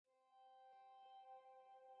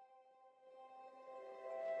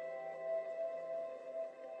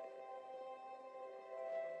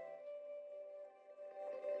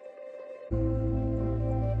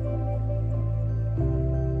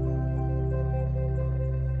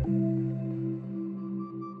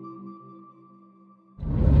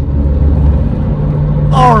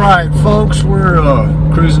folks,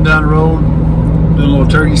 we're cruising down the road, doing a little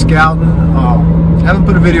turkey scouting. Haven't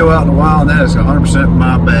put a video out in a while, and that is 100%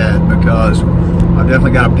 my bad, because I've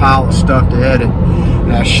definitely got a pile of stuff to edit.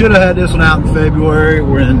 And I should have had this one out in February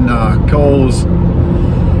when Cole's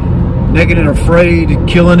Naked and Afraid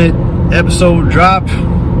Killing It episode dropped,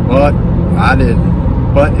 but I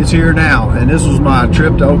didn't. But it's here now, and this was my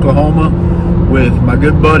trip to Oklahoma with my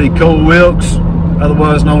good buddy Cole Wilks,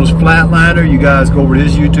 otherwise known as Flatlander. You guys go over to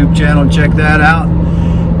his YouTube channel and check that out.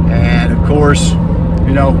 And of course,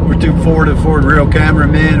 you know, we're two Ford real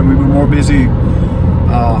cameramen, and we were more busy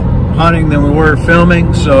hunting than we were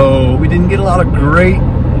filming, so we didn't get a lot of great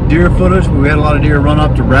deer footage, but we had a lot of deer run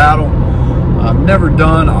up to rattle. I've never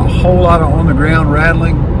done a whole lot of on the ground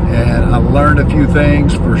rattling, and I learned a few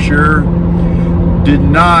things for sure. Did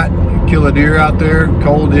not kill a deer out there.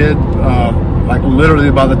 Cole did. Like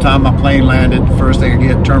literally by the time my plane landed, the first thing I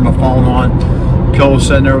did, turned my phone on. Cole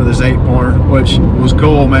sitting there with his 8-pointer, which was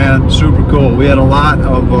cool, man. Super cool. We had a lot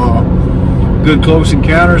of good close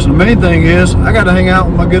encounters, and the main thing is I got to hang out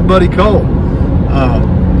with my good buddy Cole.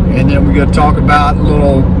 And then we got to talk about a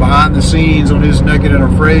little behind the scenes on his Naked and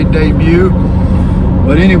Afraid debut.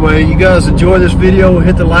 But anyway, you guys enjoy this video,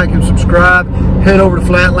 hit the like and subscribe. Head over to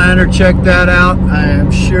Flatlander, check that out. I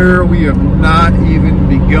am sure we have not even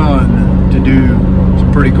begun to do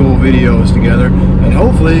some pretty cool videos together, and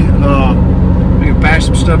hopefully we can patch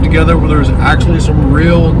some stuff together where there's actually some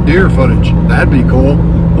real deer footage. That'd be cool,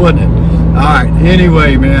 wouldn't it? Alright,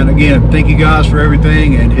 anyway, man, again, thank you guys for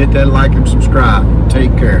everything, and hit that like and subscribe.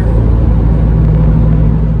 Take care.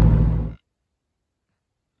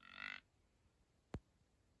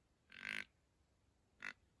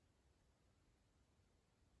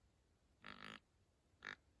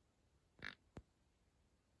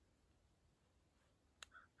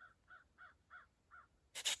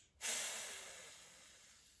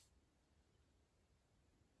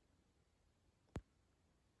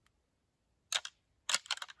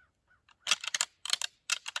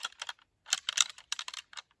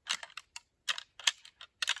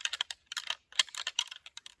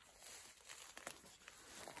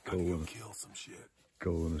 Go kill some shit.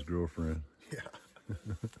 Cole and his girlfriend. Yeah.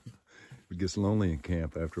 It gets lonely in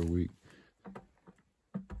camp after a week.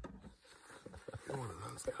 You're one of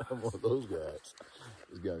those guys. I'm one of those guys.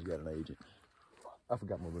 This guy's got an agent. I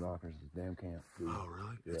forgot my binoculars at the damn camp, dude. Oh,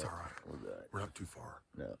 really? Yeah. It's all right. We're not too far.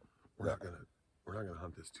 No. We're not gonna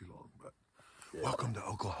hunt this too long. But yeah. Welcome to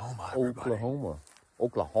Oklahoma, everybody.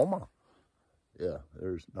 Oklahoma. Yeah,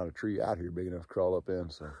 there's not a tree out here big enough to crawl up in,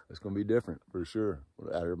 so it's going to be different for sure.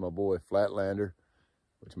 We're out here with my boy Flatlander,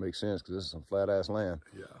 which makes sense because this is some flat ass land.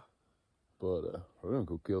 Yeah. But we're going to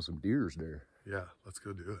go kill some deers there. Yeah, let's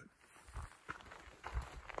go do it.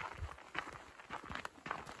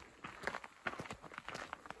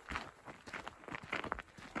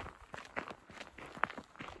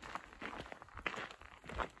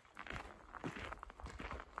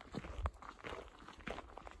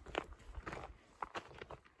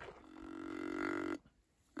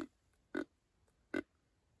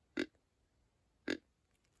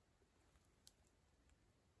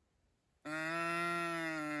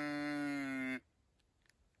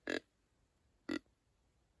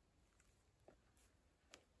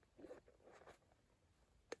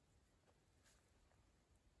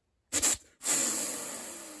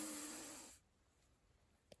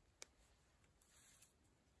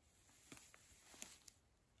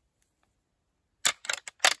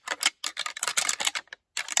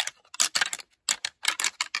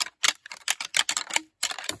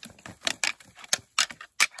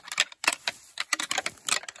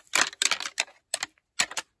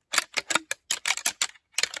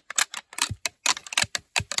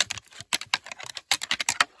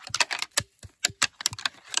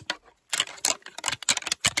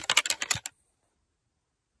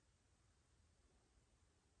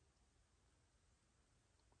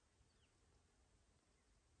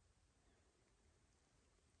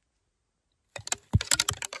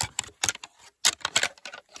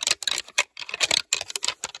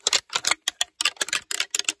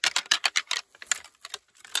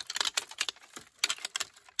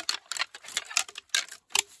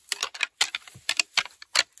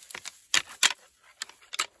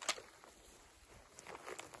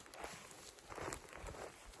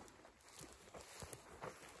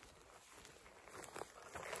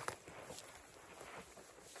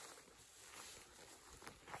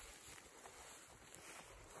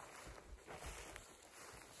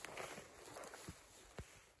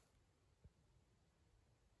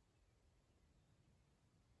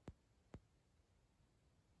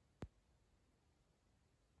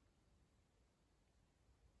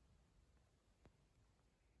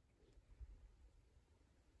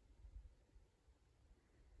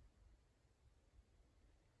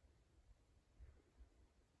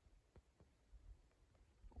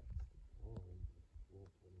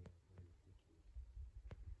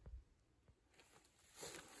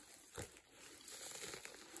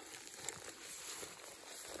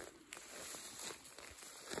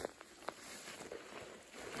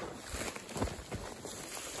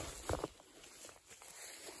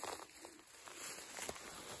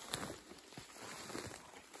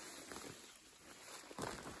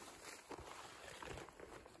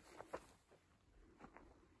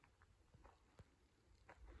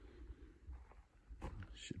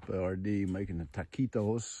 RD making the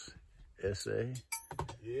taquitos essay.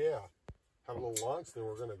 Yeah. Have a little lunch, then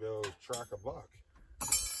we're gonna go track a buck.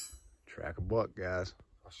 Track a buck, guys.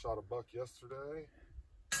 I shot a buck yesterday,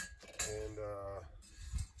 and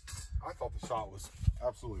I thought the shot was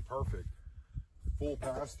absolutely perfect. Full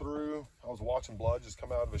pass through. I was watching blood just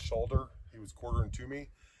come out of his shoulder. He was quartering to me,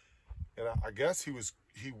 and I guess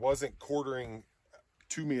he wasn't quartering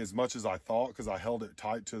to me as much as I thought because I held it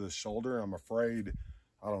tight to the shoulder. I'm afraid,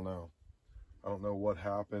 I don't know what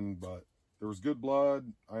happened, but there was good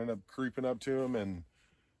blood. I ended up creeping up to him and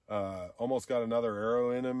almost got another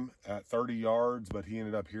arrow in him at 30 yards, but he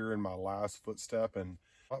ended up hearing my last footstep,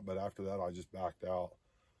 but after that I just backed out.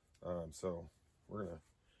 So we're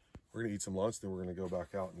gonna eat some lunch, then we're gonna go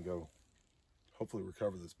back out and go hopefully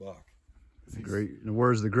recover this buck. Great. In the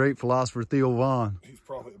words of the great philosopher Theo Vaughn, he's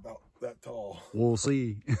probably about that tall. We'll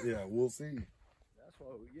see. Yeah, we'll see. That's why,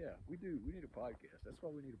 we need a podcast. That's why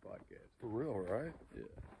we need a podcast. For real, right? Yeah.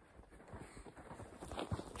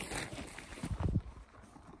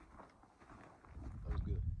 That was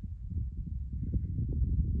good.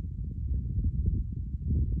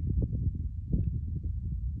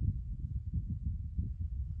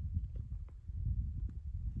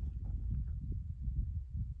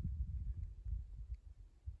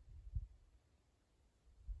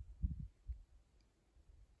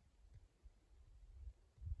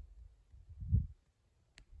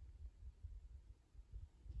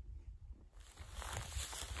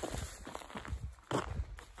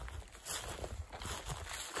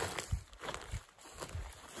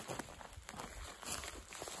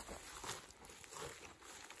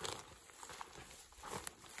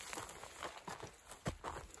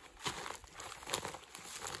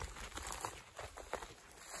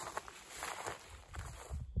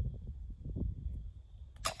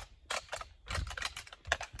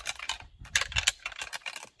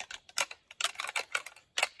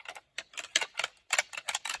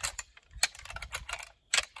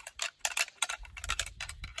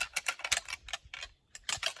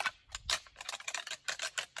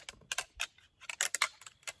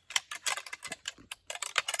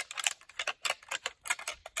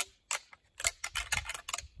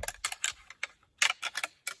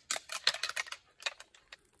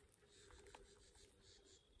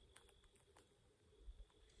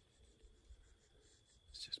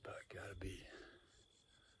 Just about gotta be.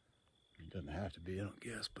 It doesn't have to be, I don't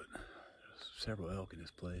guess, but there's several elk in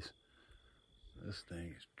this place. This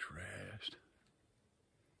thing is trashed.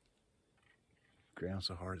 Ground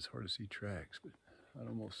so hard it's hard to see tracks, but I'd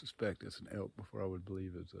almost suspect it's an elk before I would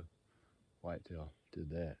believe it's a whitetail.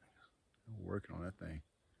 Did that. I'm working on that thing.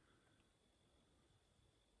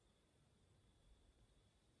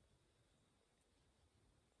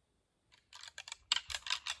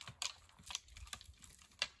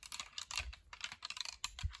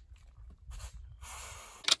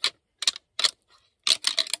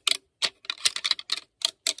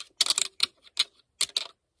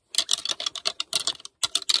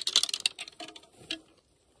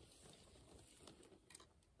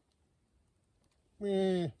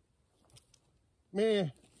 Meh. Meh.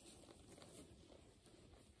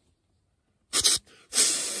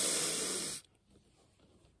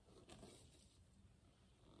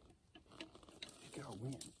 You gotta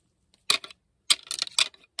win.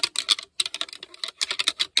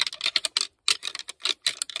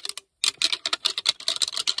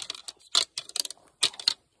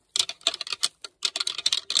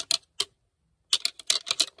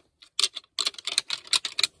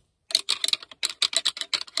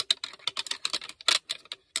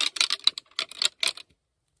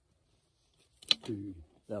 Dude,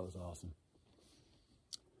 that was awesome.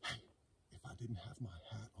 Hey, if I didn't have my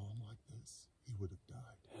hat on like this, he would have died.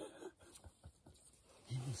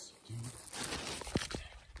 He was, dude.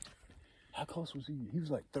 How close was he? He was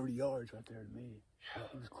like 30 yards right there to me. Yeah.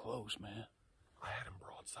 He was close, man. I had him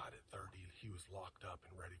broadside at 30. He was locked up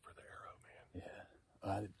and ready for the arrow, man.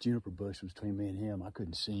 Yeah. The juniper bush was between me and him. I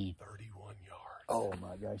couldn't see him. 31 yards. Oh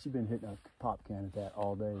my gosh, you've been hitting a pop can at that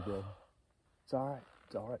all day, bro. It's all right.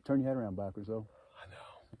 It's all right. Turn your head around backwards, though. I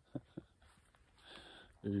know.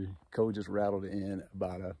 Dude, Cole just rattled it in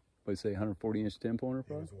about a, what'd you say, 140-inch 10-pointer,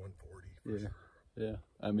 probably? It was 140 for sure. Yeah.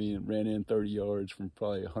 I mean, ran in 30 yards from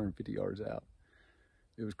probably 150 yards out.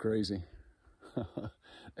 It was crazy.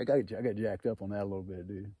 I got jacked up on that a little bit,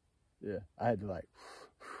 dude. Yeah, I had to like,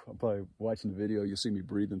 I'm probably watching the video, you'll see me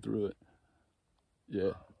breathing through it.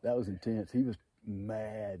 Yeah, that was intense. He was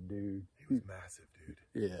mad, dude. He was massive, dude.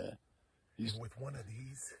 Yeah. And with one of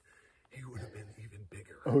these, he would have been even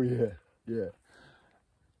bigger. Oh yeah, yeah.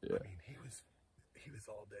 I mean, he was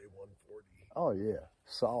all day 140. Oh yeah,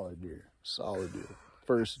 Solid deer. Solid deer.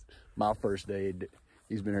 My first day.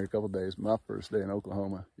 He's been here a couple of days. My first day in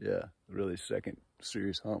Oklahoma. Yeah, really second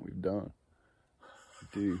serious hunt we've done.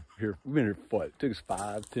 Dude, we've been here for what? It took us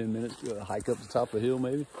 5-10 minutes to hike up the top of the hill,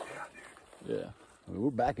 maybe. Yeah, dude. Yeah. I mean,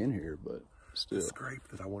 we're back in here, but still. The scrape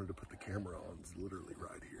that I wanted to put the camera on is literally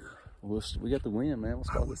right here. We got the wind, man.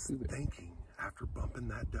 I was thinking after bumping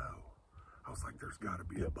that doe, I was like, there's got to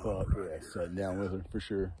be a buck right here. Sitting down with her for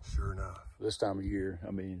sure. Sure enough. This time of year,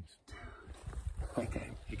 I mean. Dude,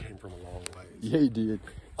 he came from a long ways. Yeah, he did.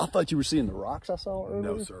 I thought you were seeing the rocks I saw earlier.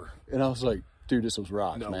 No, sir. And I was like, dude, this was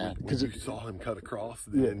rocks, man. Because you saw him cut across,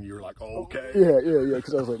 then you were like, oh, okay. Yeah.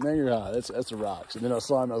 Because I was like, man, you're high. That's the rocks. And then I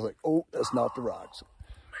saw him, and I was like, oh, that's not the rocks.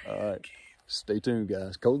 All right, stay tuned,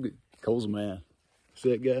 guys. Cole's a man. See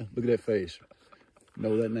that guy? Look at that face.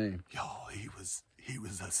 Know that name. Y'all, he was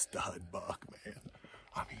a stud buck, man.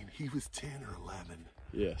 I mean, he was 10 or 11.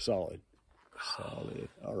 Yeah, solid. Solid.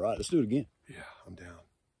 All right, let's do it again. Yeah, I'm down.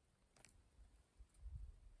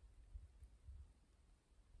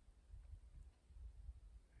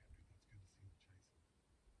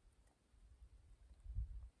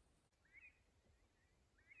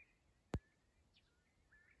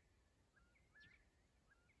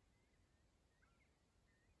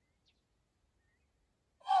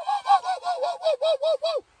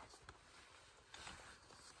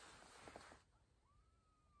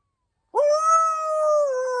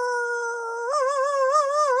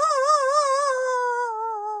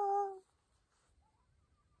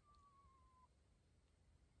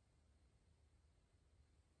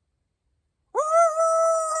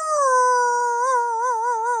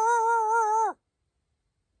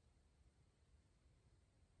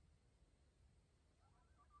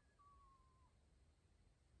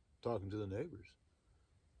 Talking to the neighbors.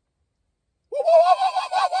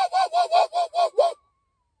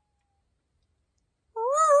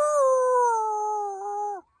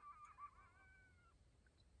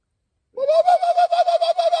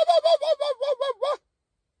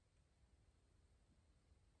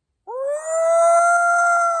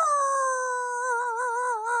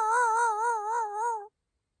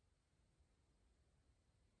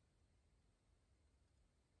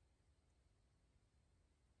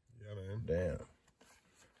 Yeah, man. Damn.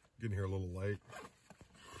 Getting here a little late.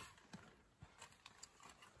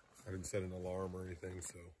 I didn't set an alarm or anything,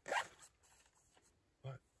 so.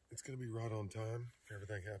 But it's going to be right on time.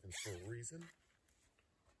 Everything happens for a reason.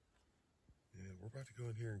 And we're about to go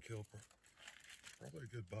in here and kill probably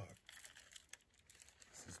a good buck.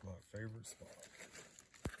 This is my favorite spot.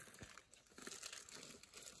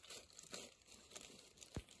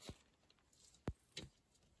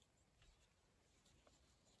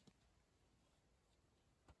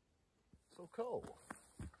 So Cole,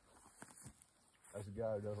 that's a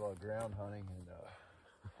guy who does a lot of ground hunting and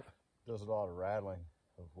does a lot of rattling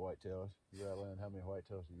of whitetails. You rattling how many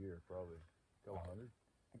whitetails a year? Probably a couple hundred.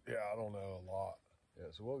 Yeah, I don't know, a lot. Yeah.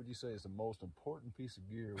 So what would you say is the most important piece of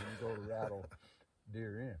gear when you go to rattle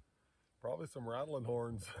deer in? Probably some rattling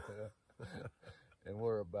horns. And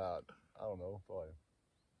we're about, I don't know, probably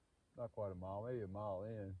not quite a mile, maybe a mile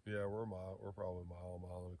in. Yeah, we're probably a mile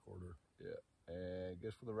and a quarter. Yeah. And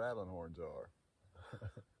guess where the rattling horns are?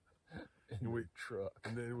 In the truck.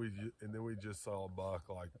 And then we just saw a buck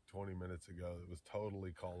like 20 minutes ago that was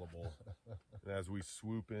totally callable. And as we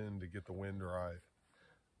swoop in to get the wind right,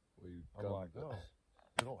 I'm like, oh,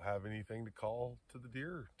 we don't have anything to call to the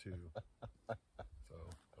deer to. So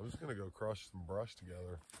I'm just gonna go crush some brush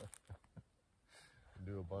together and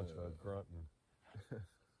do a bunch of grunting.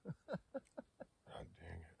 God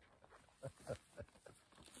dang it.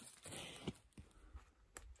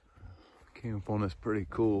 Came upon this pretty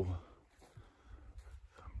cool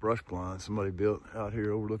brush blind somebody built out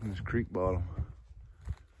here overlooking this creek bottom.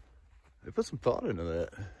 They put some thought into that.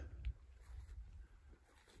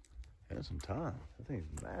 And some time. That thing's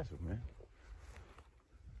massive, man.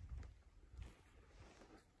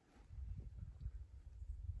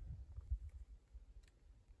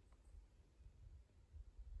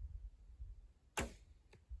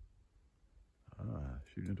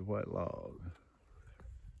 Shooting at the white log.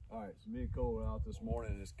 All right, so me and Cole were out this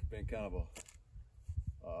morning, and it's been kind of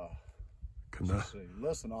a,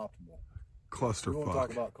 less than optimal. Clusterfuck. We won't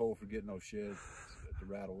talk about Cole for getting no sheds to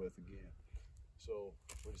rattle with again. So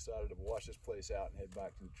we decided to wash this place out and head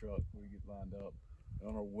back to the truck. We get lined up. And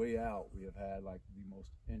on our way out, we have had like the most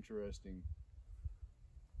interesting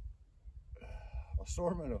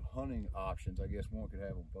assortment of hunting options I guess one could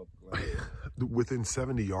have on public land. Within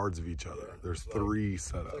 70 yards of each other, there's like, 3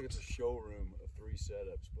 setups. It's like it's a showroom of 3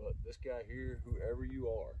 setups, but this guy here, whoever you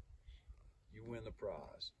are, you win the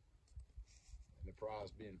prize. And the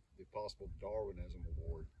prize being the possible Darwinism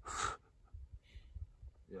award.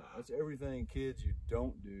 Yeah, that's everything, kids, you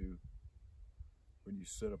don't do when you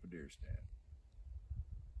set up a deer stand.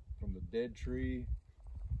 From the dead tree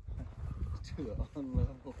to the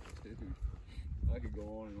unlevel, dude. I could go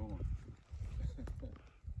on and on.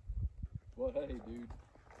 Well, hey, dude,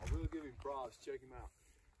 I will give him props. Check him out.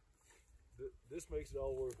 This makes it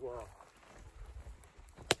all worthwhile.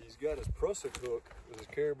 He's got his prusik hook with his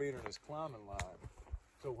carabiner and his climbing line.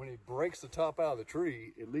 So when he breaks the top out of the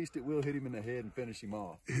tree, at least it will hit him in the head and finish him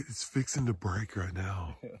off. It's fixing to break right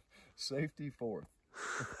now. Safety fourth.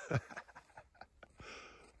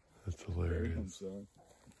 That's hilarious. Damn, son.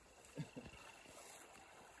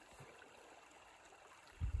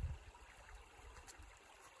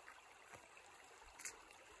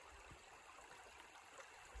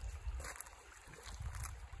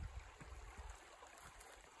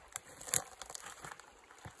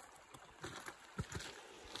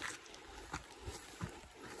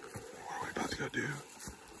 Go do?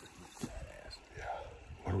 Yeah.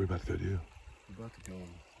 What are we about to go do? We're about to go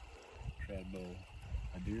Tradbow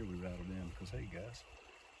a deer we rattled in because, hey guys,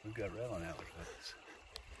 we've got rattling antlers with us.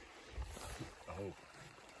 I hope.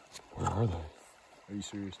 Where are they? Are you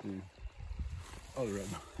serious, dude? Oh, they're right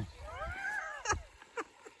behind.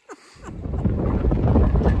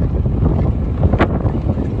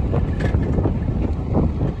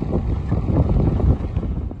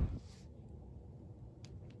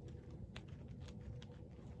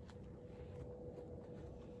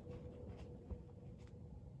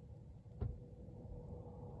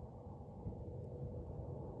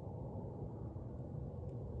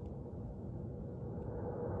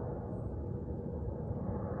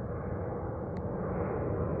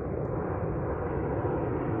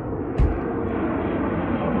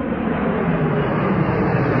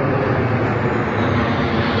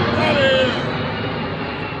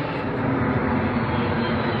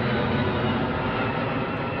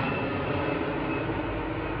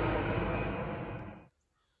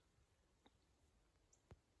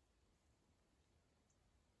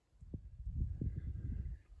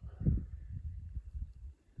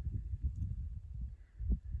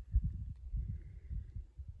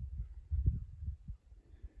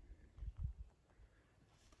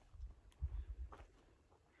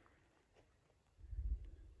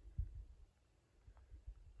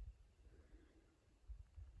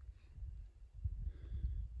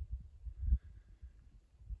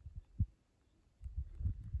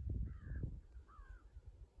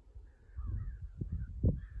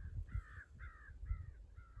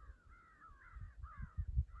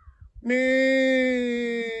 Me.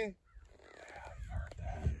 Yeah, I heard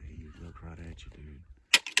that. He looked right at you, dude.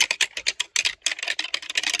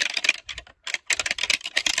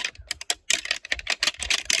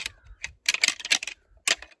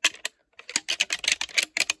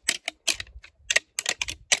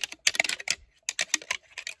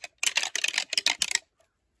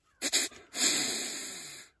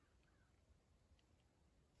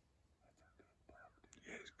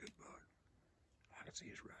 Yeah, he's a good buck. I can see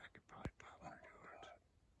his rack. Probably